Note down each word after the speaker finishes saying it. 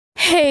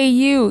Hey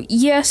you,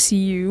 yes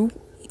you.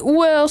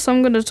 Who else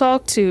I'm gonna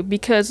talk to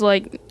because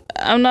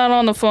I'm not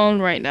on the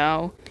phone right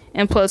now.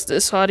 And plus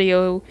this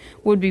audio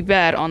would be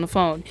bad on the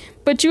phone.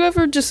 But you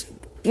ever just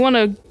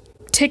wanna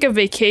take a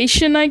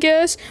vacation, I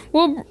guess?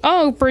 Well,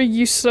 I'll bring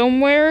you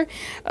somewhere.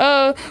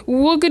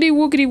 Woogity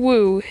woogity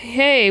woo.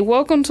 Hey,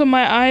 welcome to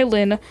my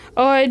island.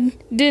 Oh, I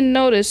didn't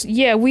notice.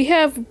 Yeah, we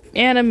have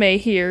anime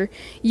here.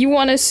 You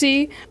wanna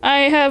see?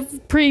 I have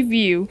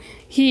preview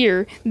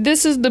here.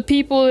 This is the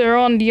people that are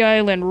on the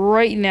island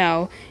right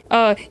now.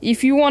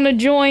 If you want to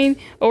join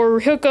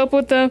or hook up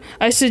with them,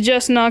 I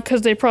suggest not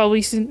because they're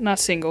probably not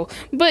single.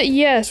 But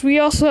yes, we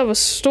also have a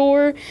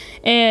store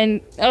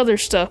and other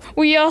stuff.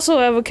 We also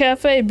have a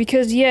cafe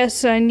because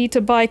yes, I need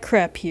to buy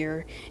crap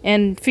here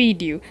and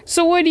feed you.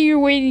 So what are you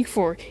waiting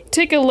for?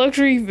 Take a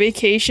luxury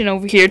vacation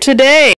over here today.